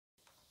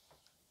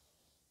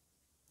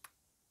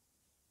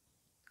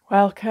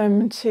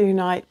Welcome to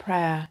night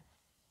prayer.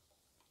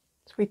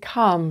 As we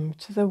come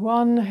to the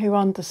one who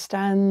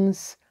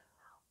understands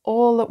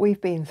all that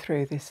we've been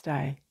through this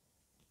day,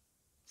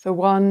 the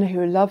one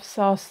who loves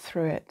us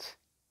through it.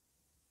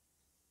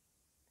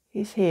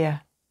 He's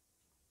here.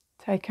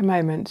 Take a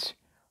moment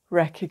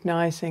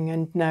recognizing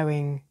and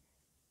knowing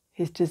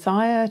his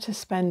desire to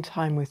spend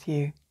time with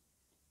you.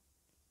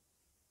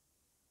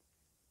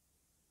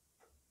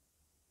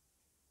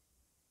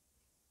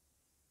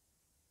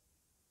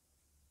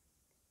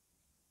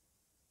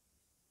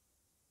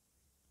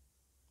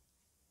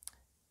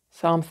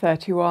 Psalm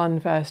 31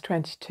 verse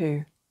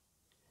 22.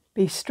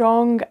 Be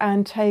strong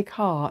and take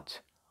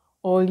heart,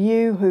 all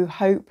you who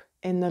hope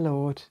in the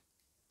Lord.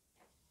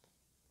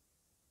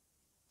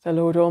 The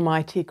Lord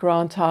Almighty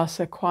grant us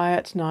a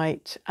quiet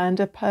night and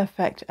a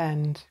perfect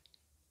end.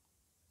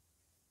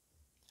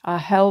 Our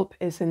help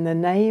is in the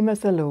name of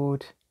the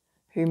Lord,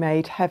 who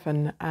made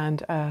heaven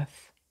and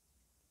earth.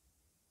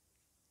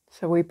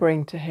 So we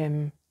bring to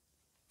him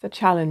the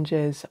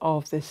challenges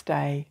of this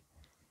day,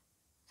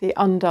 the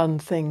undone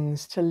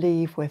things to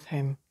leave with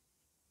him,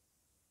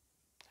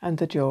 and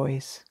the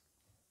joys.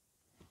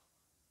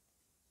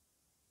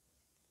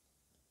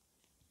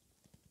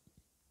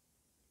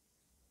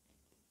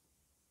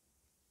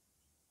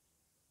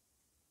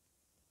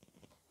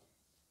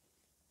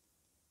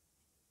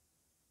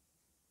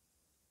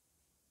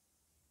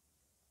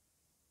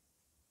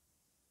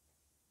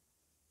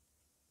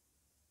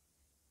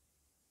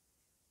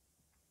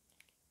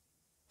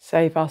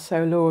 Save us,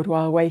 O Lord,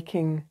 while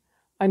waking,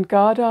 and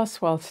guard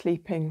us while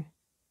sleeping,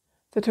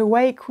 that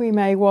awake we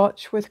may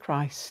watch with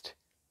Christ,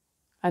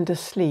 and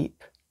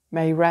asleep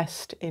may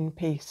rest in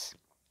peace.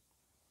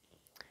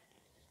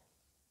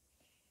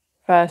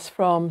 Verse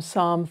from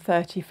Psalm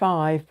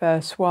 35,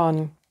 verse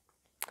 1.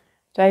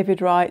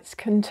 David writes,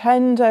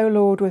 "Contend, O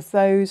Lord, with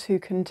those who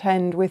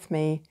contend with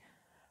me.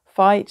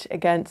 Fight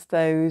against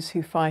those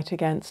who fight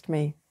against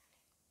me."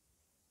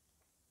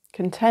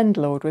 Contend,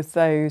 Lord, with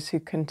those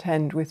who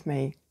contend with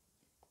me.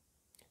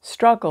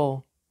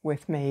 Struggle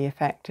with me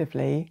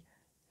effectively.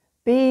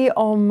 Be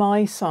on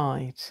my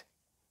side.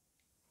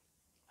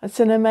 It's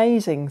an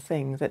amazing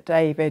thing that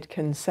David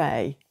can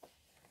say,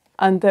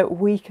 and that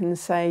we can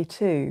say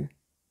too.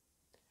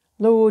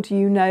 Lord,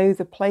 you know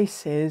the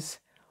places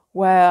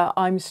where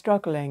I'm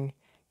struggling.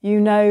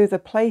 You know the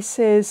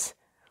places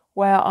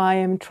where I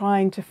am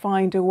trying to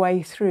find a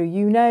way through.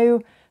 You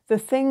know the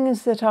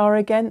things that are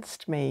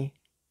against me,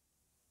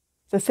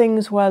 the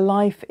things where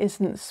life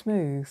isn't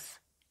smooth.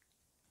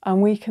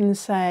 And we can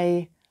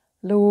say,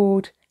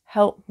 Lord,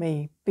 help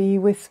me, be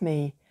with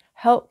me,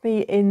 help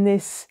me in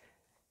this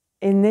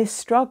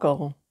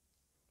struggle.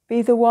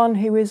 Be the one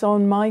who is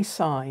on my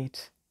side,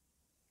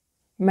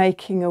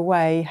 making a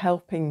way,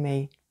 helping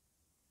me.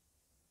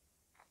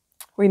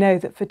 We know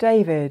that for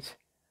David,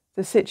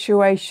 the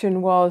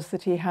situation was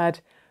that he had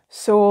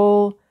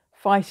Saul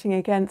fighting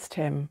against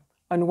him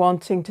and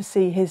wanting to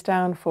see his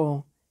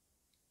downfall.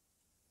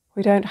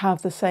 We don't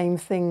have the same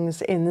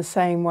things in the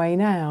same way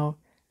now,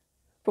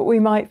 but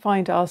we might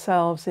find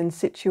ourselves in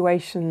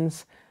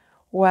situations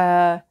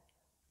where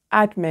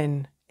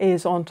admin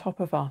is on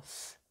top of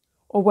us,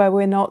 or where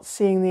we're not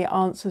seeing the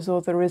answers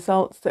or the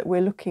results that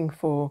we're looking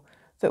for,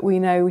 that we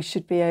know we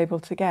should be able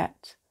to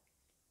get.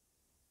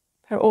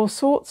 There are all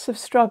sorts of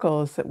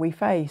struggles that we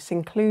face,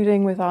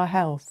 including with our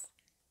health.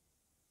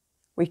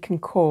 We can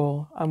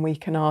call and we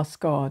can ask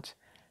God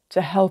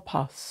to help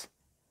us,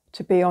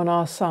 to be on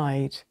our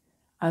side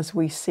as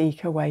we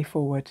seek a way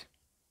forward.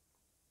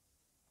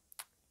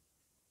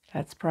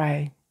 Let's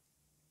pray.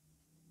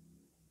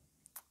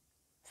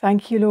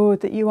 Thank you, Lord,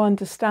 that you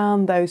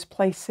understand those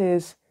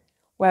places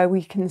where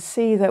we can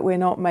see that we're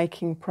not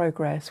making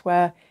progress,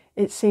 where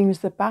it seems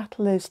the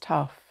battle is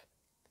tough.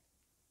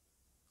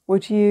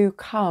 Would you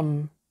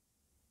come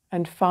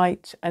and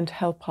fight and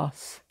help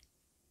us?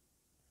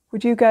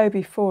 Would you go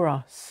before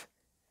us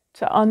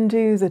to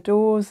undo the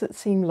doors that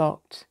seem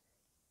locked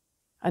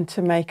and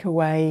to make a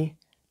way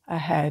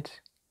ahead?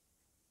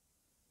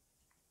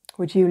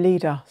 Would you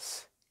lead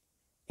us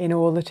in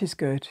all that is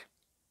good?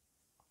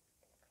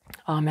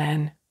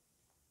 Amen.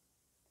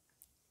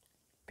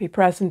 Be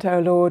present, O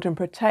Lord, and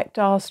protect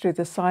us through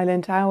the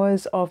silent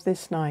hours of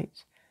this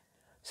night,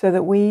 so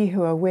that we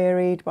who are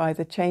wearied by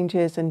the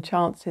changes and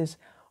chances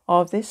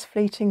of this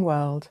fleeting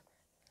world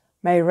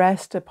may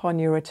rest upon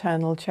your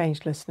eternal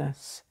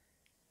changelessness.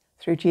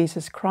 Through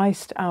Jesus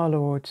Christ our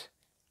Lord.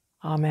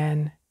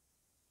 Amen.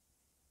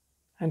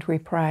 And we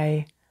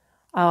pray,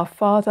 Our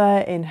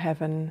Father in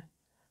heaven,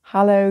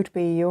 hallowed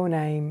be your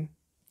name.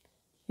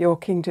 Your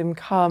kingdom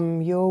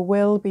come, your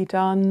will be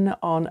done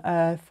on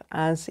earth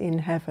as in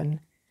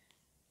heaven.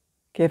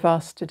 Give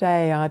us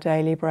today our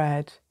daily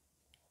bread.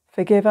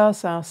 Forgive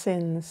us our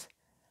sins,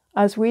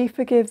 as we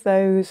forgive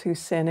those who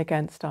sin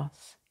against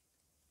us.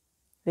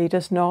 Lead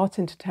us not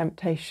into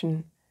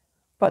temptation,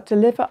 but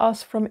deliver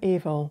us from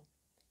evil.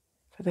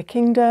 For the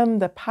kingdom,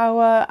 the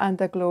power, and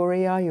the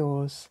glory are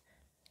yours,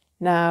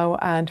 now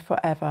and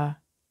forever.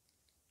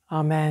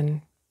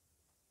 Amen.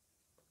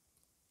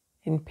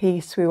 In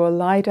peace we will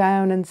lie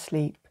down and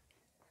sleep,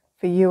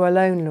 for you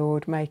alone,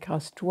 Lord, make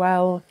us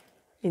dwell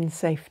in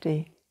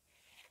safety.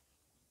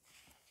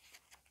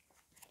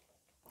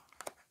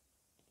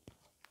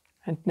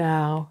 And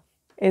now,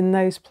 in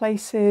those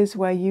places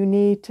where you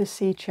need to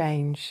see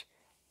change,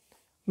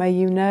 may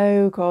you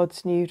know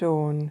God's new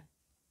dawn.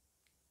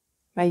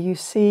 May you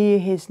see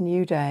his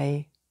new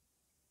day,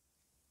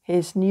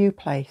 his new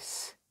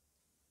place,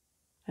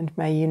 and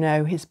may you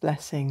know his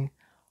blessing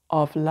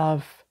of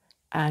love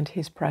and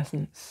his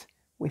presence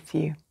with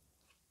you.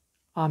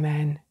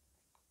 Amen.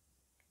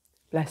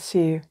 Bless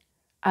you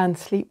and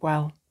sleep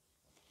well.